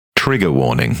Trigger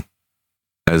warning.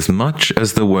 As much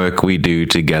as the work we do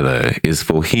together is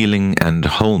for healing and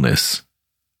wholeness,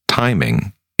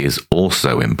 timing is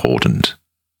also important.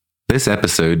 This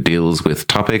episode deals with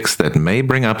topics that may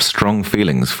bring up strong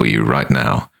feelings for you right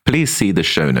now. Please see the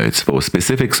show notes for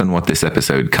specifics on what this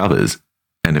episode covers,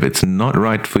 and if it's not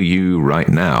right for you right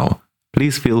now,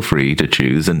 please feel free to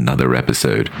choose another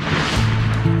episode.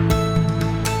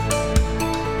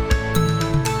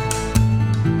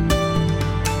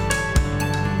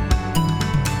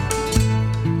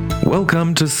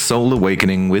 Welcome to Soul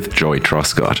Awakening with Joy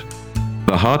Truscott.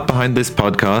 The heart behind this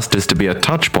podcast is to be a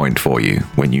touch point for you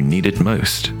when you need it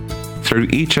most. Through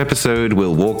each episode,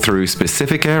 we'll walk through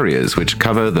specific areas which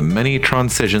cover the many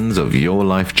transitions of your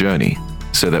life journey,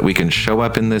 so that we can show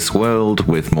up in this world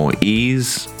with more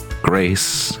ease,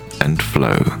 grace, and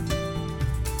flow.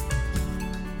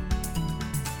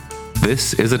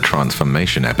 This is a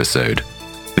transformation episode.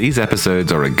 These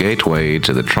episodes are a gateway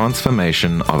to the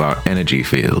transformation of our energy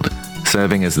field,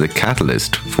 serving as the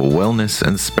catalyst for wellness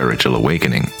and spiritual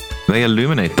awakening. They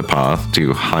illuminate the path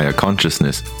to higher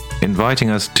consciousness, inviting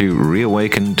us to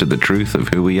reawaken to the truth of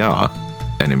who we are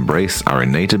and embrace our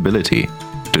innate ability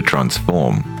to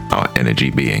transform our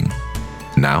energy being.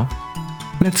 Now,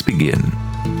 let's begin.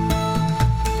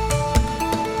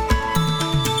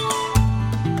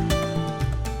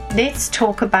 Let's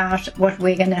talk about what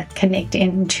we're going to connect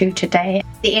into today,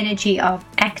 the energy of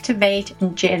activate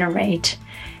and generate.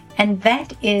 And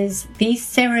that is these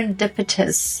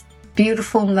serendipitous,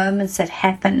 beautiful moments that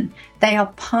happen. They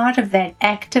are part of that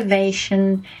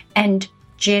activation and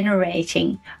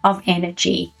generating of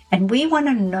energy. And we want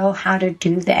to know how to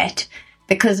do that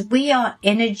because we are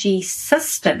energy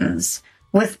systems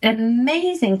with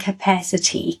amazing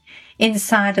capacity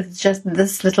inside of just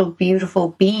this little beautiful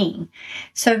being.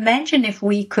 So imagine if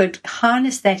we could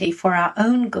harness that for our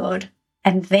own good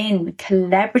and then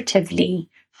collaboratively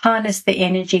harness the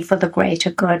energy for the greater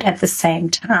good at the same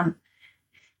time.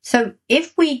 So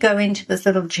if we go into this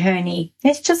little journey,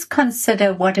 let's just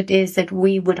consider what it is that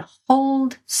we would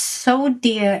hold so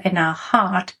dear in our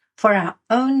heart for our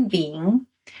own being.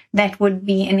 That would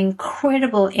be an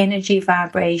incredible energy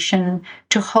vibration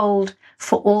to hold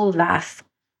for all life.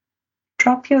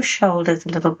 Drop your shoulders a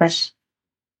little bit.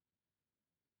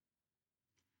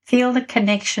 Feel the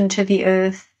connection to the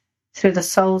earth through the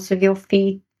soles of your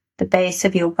feet, the base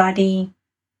of your body,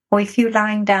 or if you're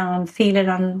lying down, feel it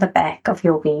on the back of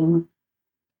your being.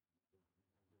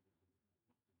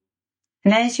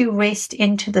 And as you rest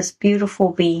into this beautiful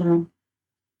being,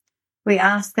 we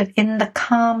ask that in the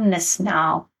calmness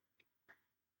now,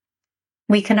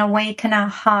 we can awaken our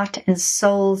heart and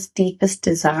soul's deepest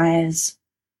desires.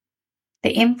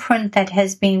 The imprint that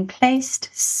has been placed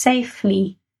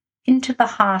safely into the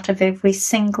heart of every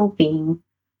single being.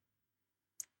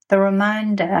 The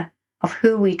reminder of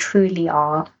who we truly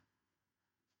are.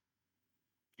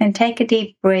 And take a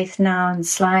deep breath now and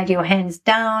slide your hands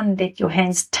down. Let your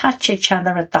hands touch each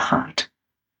other at the heart.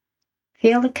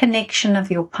 Feel the connection of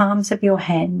your palms of your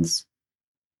hands.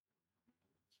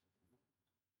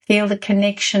 Feel the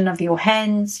connection of your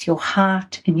hands, your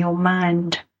heart, and your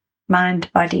mind.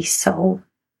 Mind, body, soul.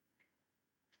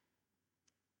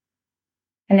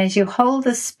 And as you hold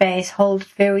this space, hold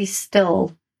very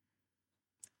still.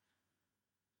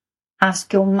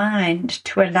 Ask your mind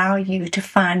to allow you to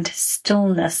find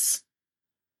stillness.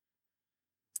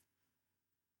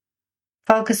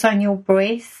 Focus on your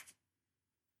breath.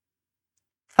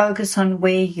 Focus on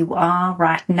where you are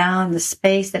right now in the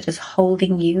space that is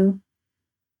holding you.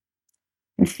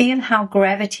 And feel how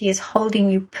gravity is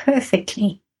holding you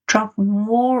perfectly. Drop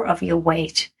more of your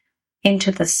weight into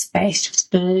the space.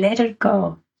 Just let it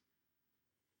go.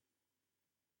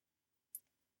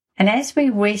 And as we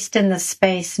rest in the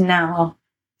space now,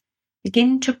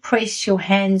 begin to press your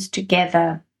hands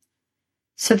together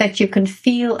so that you can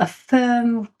feel a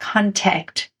firm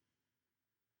contact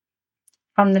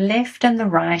from the left and the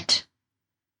right,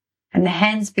 and the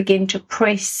hands begin to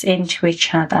press into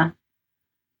each other.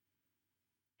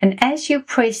 And as you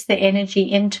press the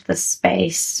energy into the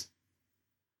space,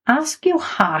 ask your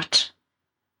heart,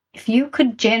 if you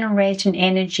could generate an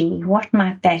energy, what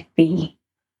might that be?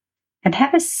 And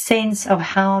have a sense of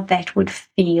how that would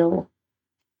feel.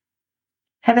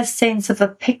 Have a sense of a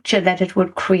picture that it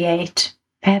would create.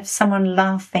 Perhaps someone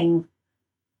laughing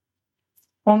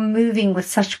or moving with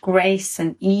such grace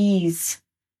and ease.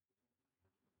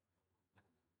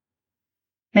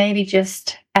 Maybe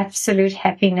just absolute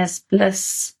happiness,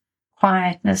 bliss,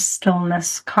 quietness,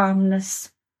 stillness,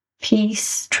 calmness,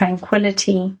 peace,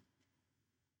 tranquility.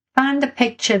 Find the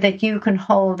picture that you can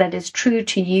hold that is true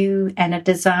to you and a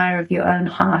desire of your own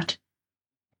heart.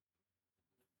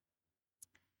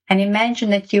 And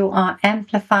imagine that you are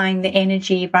amplifying the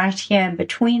energy right here in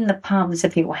between the palms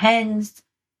of your hands,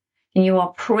 and you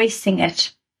are pressing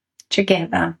it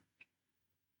together.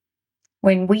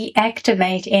 When we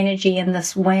activate energy in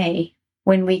this way,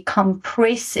 when we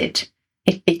compress it,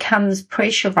 it becomes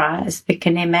pressurized. We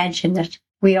can imagine that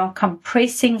we are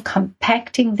compressing,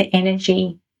 compacting the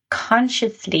energy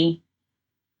consciously.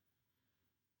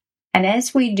 And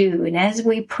as we do, and as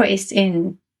we press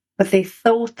in with the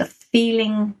thought, the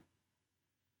feeling,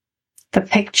 the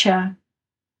picture,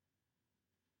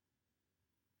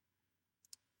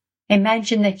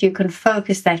 imagine that you can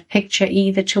focus that picture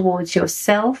either towards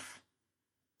yourself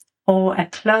or a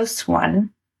close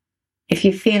one, if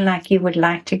you feel like you would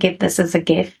like to give this as a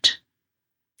gift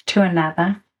to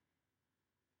another.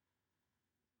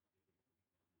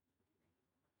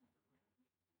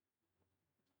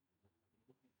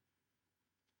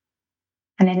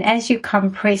 And then as you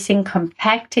compressing,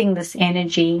 compacting this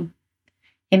energy,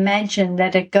 imagine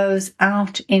that it goes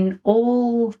out in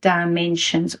all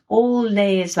dimensions, all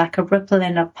layers, like a ripple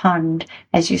in a pond,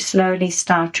 as you slowly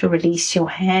start to release your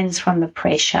hands from the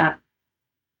pressure.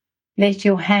 Let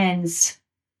your hands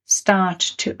start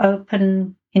to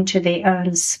open into their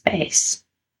own space.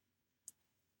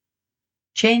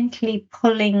 Gently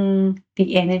pulling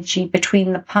the energy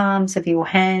between the palms of your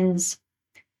hands,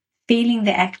 feeling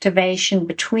the activation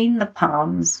between the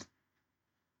palms.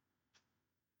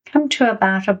 Come to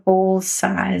about a ball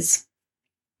size.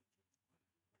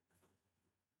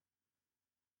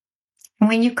 And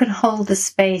when you can hold the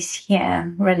space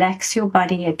here, relax your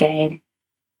body again.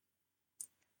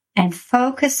 And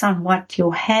focus on what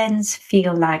your hands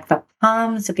feel like, the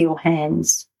palms of your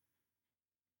hands.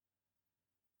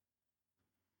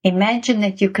 Imagine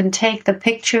that you can take the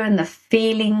picture and the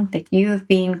feeling that you have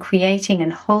been creating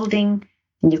and holding,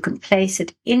 and you can place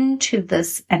it into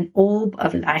this, an orb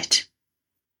of light,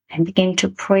 and begin to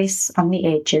press on the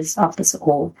edges of this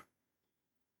orb.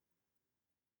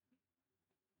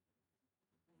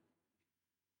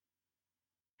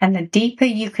 And the deeper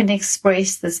you can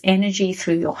express this energy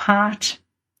through your heart,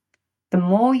 the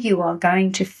more you are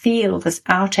going to feel this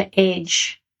outer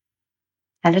edge,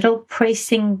 a little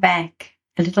pressing back,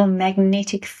 a little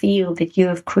magnetic field that you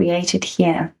have created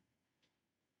here.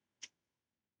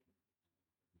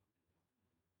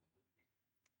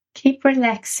 Keep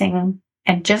relaxing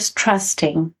and just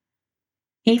trusting,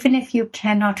 even if you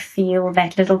cannot feel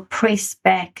that little press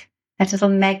back, that little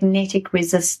magnetic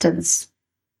resistance.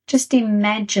 Just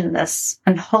imagine this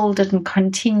and hold it and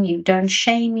continue. Don't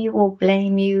shame you or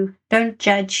blame you. Don't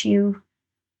judge you.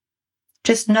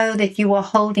 Just know that you are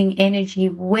holding energy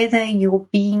whether your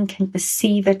being can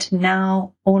perceive it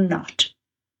now or not.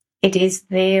 It is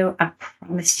there, I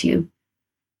promise you.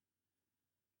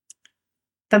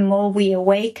 The more we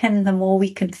awaken, the more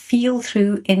we can feel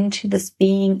through into this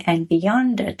being and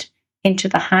beyond it, into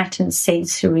the heightened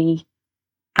sensory,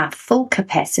 our full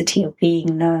capacity of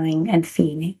being, knowing and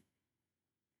feeling.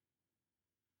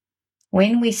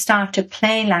 When we start to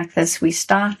play like this, we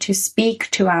start to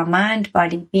speak to our mind,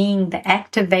 body, being, the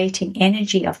activating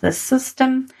energy of the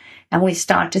system, and we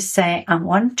start to say, I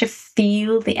want to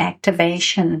feel the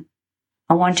activation.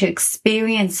 I want to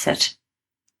experience it.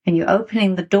 And you're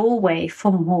opening the doorway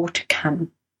for more to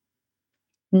come.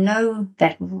 Know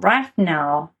that right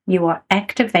now you are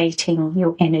activating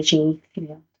your energy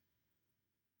field.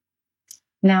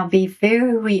 Now be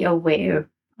very aware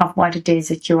of what it is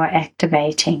that you are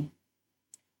activating.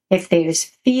 If there is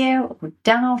fear or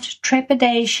doubt,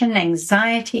 trepidation,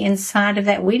 anxiety inside of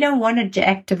that, we don't want to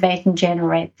activate and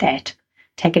generate that.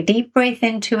 Take a deep breath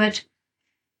into it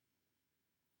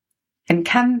and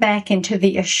come back into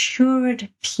the assured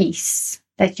peace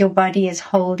that your body is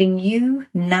holding you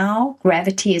now.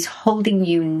 Gravity is holding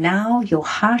you now. Your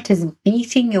heart is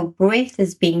beating. Your breath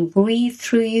is being breathed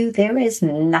through you. There is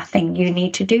nothing you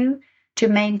need to do to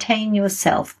maintain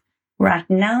yourself. Right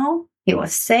now, you are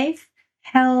safe,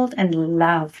 held and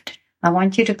loved. I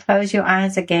want you to close your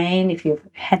eyes again if you've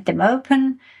had them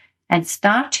open and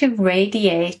start to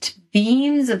radiate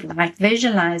beams of light.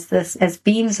 Visualize this as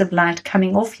beams of light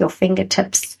coming off your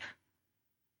fingertips.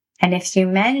 And if you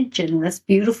imagine this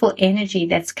beautiful energy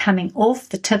that's coming off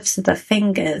the tips of the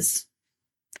fingers,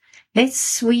 let's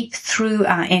sweep through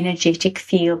our energetic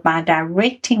field by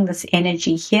directing this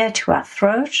energy here to our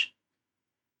throat,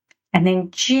 and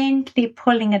then gently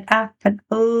pulling it up and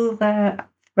over,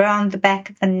 around the back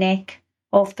of the neck,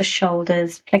 off the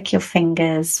shoulders. Flick your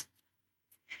fingers.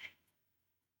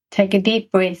 Take a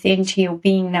deep breath into your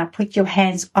being. Now put your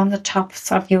hands on the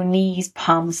tops of your knees,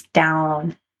 palms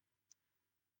down.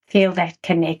 Feel that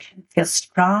connection. Feel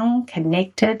strong,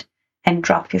 connected, and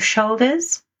drop your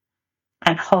shoulders.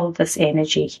 and hold this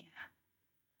energy here.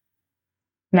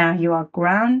 Now you are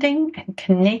grounding and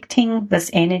connecting this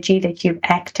energy that you've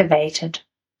activated.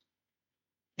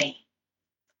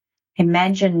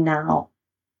 Imagine now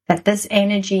that this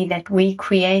energy that we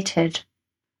created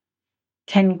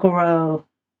can grow.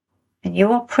 And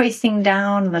you are pressing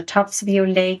down on the tops of your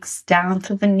legs, down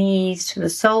through the knees, to the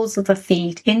soles of the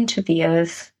feet, into the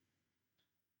earth.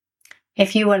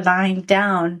 If you are lying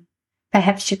down,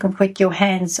 perhaps you can put your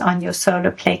hands on your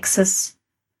solar plexus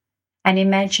and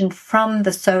imagine from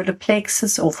the solar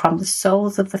plexus or from the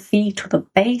soles of the feet or the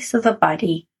base of the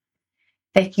body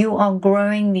that you are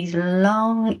growing these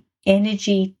long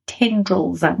energy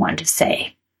tendrils, I want to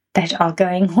say, that are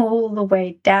going all the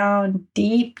way down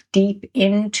deep, deep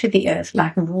into the earth,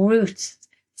 like roots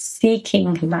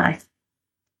seeking life,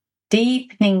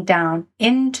 deepening down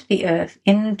into the earth,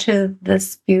 into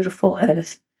this beautiful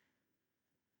earth.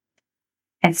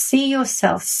 And see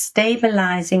yourself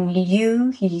stabilizing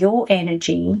your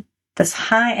energy, this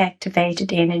high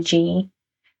activated energy,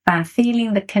 by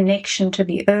feeling the connection to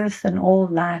the earth and all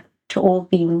life, to all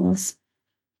beings.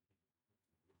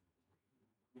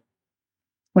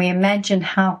 We imagine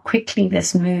how quickly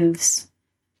this moves.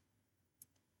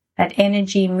 That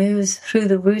energy moves through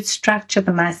the root structure,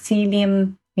 the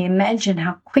mycelium. We imagine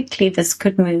how quickly this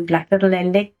could move, like little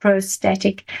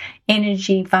electrostatic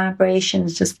energy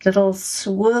vibrations, just little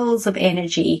swirls of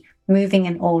energy moving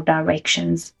in all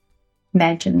directions.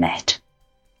 Imagine that.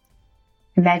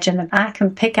 Imagine that I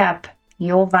can pick up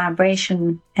your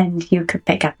vibration and you could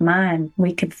pick up mine.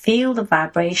 We could feel the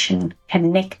vibration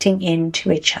connecting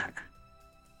into each other.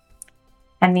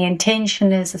 And the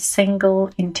intention is a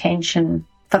single intention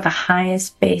for the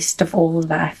highest best of all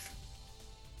life,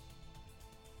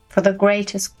 for the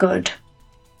greatest good,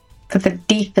 for the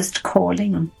deepest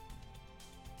calling,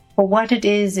 for what it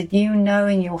is that you know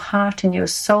in your heart and your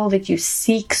soul that you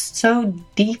seek so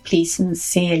deeply,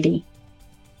 sincerely.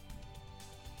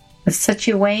 The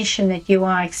situation that you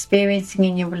are experiencing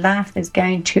in your life is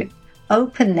going to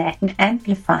open that and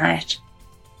amplify it.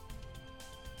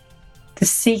 The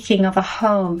seeking of a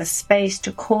home, a space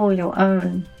to call your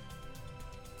own.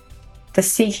 The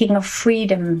seeking of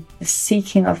freedom, the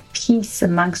seeking of peace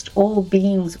amongst all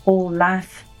beings, all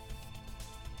life.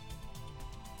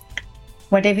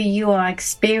 Whatever you are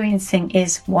experiencing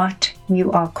is what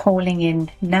you are calling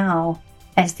in now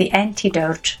as the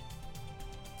antidote,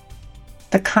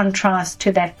 the contrast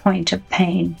to that point of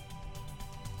pain.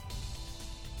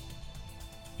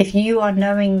 If you are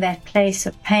knowing that place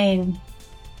of pain,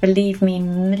 believe me,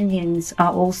 millions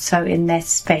are also in that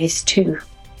space too.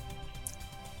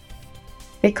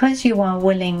 Because you are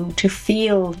willing to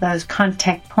feel those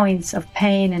contact points of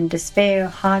pain and despair,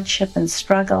 hardship and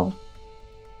struggle,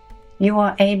 you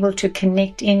are able to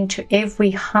connect into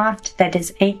every heart that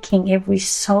is aching, every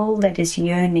soul that is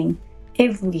yearning,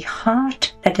 every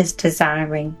heart that is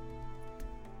desiring.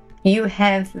 You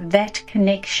have that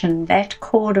connection, that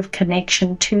cord of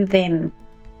connection to them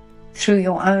through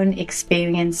your own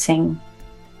experiencing.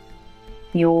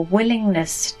 Your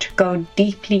willingness to go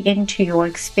deeply into your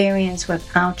experience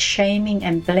without shaming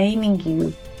and blaming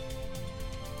you.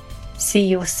 See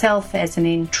yourself as an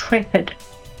intrepid,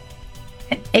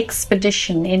 an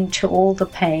expedition into all the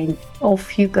pain.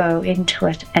 Off you go into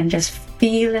it and just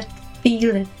feel it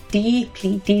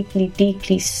deeply, deeply,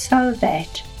 deeply, so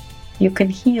that you can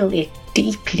heal it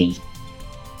deeply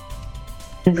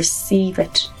and receive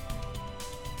it.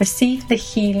 Receive the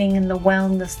healing and the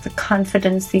wellness, the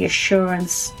confidence, the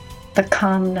assurance, the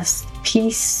calmness, the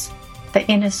peace, the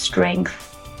inner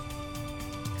strength.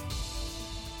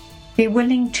 Be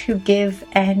willing to give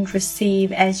and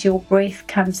receive as your breath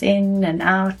comes in and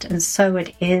out, and so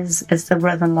it is as the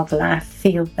rhythm of life.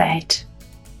 Feel that.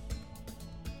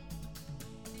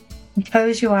 And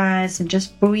close your eyes and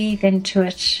just breathe into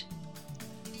it.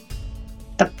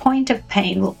 The point of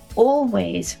pain will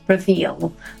always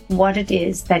reveal what it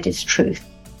is that is truth.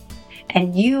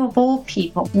 And you of all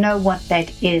people know what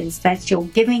that is. That's your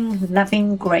giving,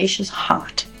 loving, gracious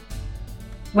heart.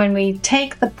 When we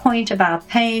take the point of our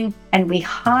pain and we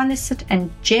harness it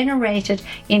and generate it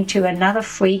into another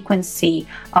frequency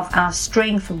of our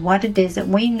strength, of what it is that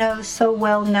we know so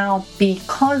well now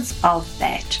because of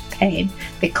that pain,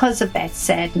 because of that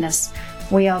sadness,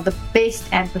 we are the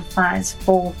best amplifiers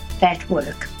for that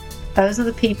work. Those are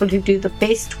the people who do the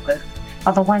best work,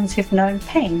 are the ones who've known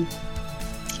pain.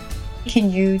 Can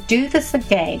you do this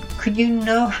again? Could you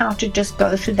know how to just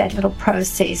go through that little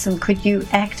process, and could you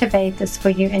activate this for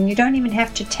you? And you don't even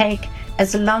have to take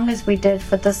as long as we did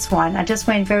for this one. I just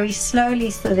went very slowly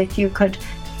so that you could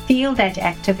feel that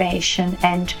activation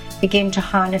and begin to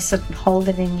harness it and hold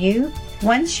it in you.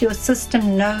 Once your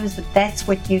system knows that that's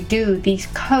what you do, these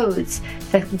codes,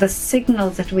 the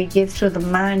signals that we give through the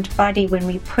mind-body when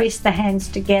we press the hands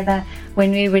together,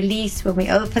 when we release, when we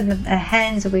open the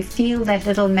hands, and we feel that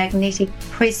little magnetic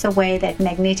press away, that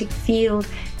magnetic field,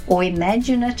 or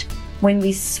imagine it, when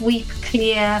we sweep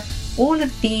clear, all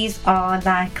of these are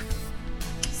like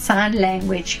sign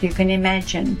language you can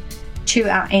imagine to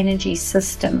our energy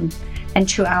system and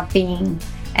to our being.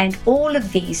 And all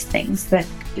of these things that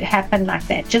happen like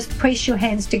that, just press your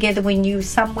hands together when you're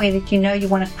somewhere that you know you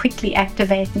want to quickly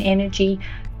activate an energy.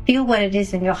 Feel what it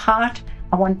is in your heart.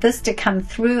 I want this to come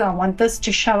through. I want this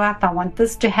to show up. I want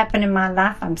this to happen in my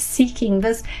life. I'm seeking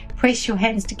this. Press your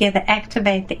hands together,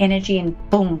 activate the energy, and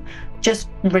boom, just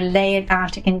relay it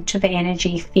out into the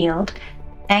energy field.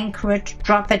 Anchor it,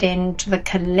 drop it into the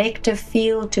collective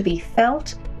field to be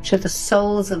felt, to the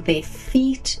soles of their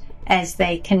feet as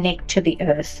they connect to the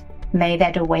earth. May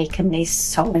that awaken their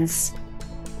souls.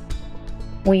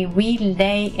 We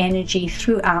relay energy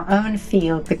through our own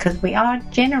field because we are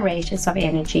generators of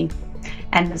energy.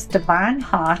 And this divine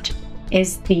heart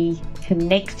is the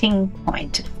connecting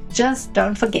point. Just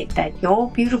don't forget that your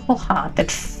beautiful heart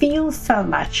that feels so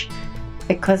much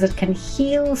because it can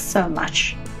heal so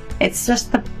much. It's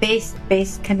just the best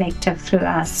connector through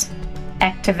us.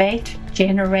 Activate,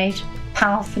 generate,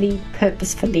 powerfully,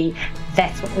 purposefully.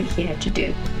 That's what we're here to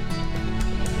do.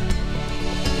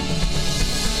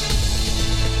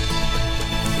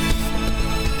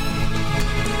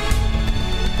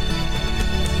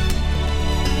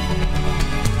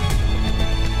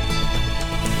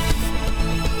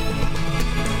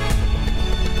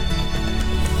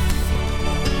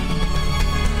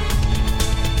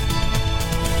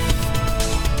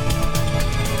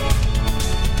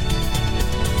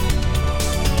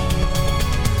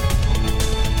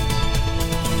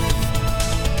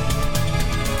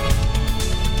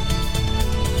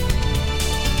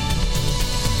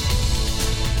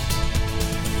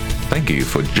 Thank you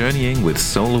for journeying with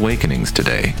Soul Awakenings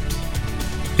today.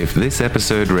 If this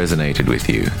episode resonated with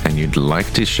you and you'd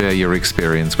like to share your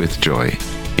experience with Joy,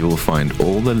 you will find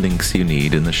all the links you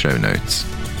need in the show notes.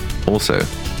 Also,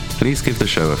 please give the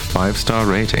show a 5-star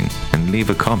rating and leave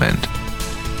a comment.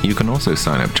 You can also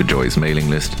sign up to Joy's mailing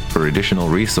list for additional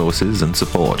resources and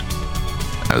support.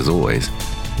 As always,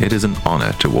 it is an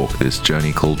honor to walk this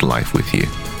journey called life with you.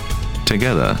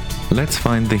 Together, let's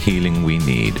find the healing we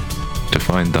need to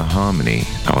find the harmony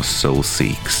our soul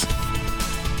seeks.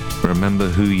 Remember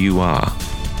who you are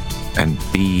and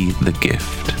be the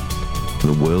gift.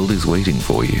 The world is waiting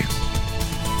for you.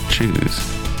 Choose,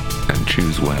 and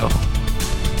choose well.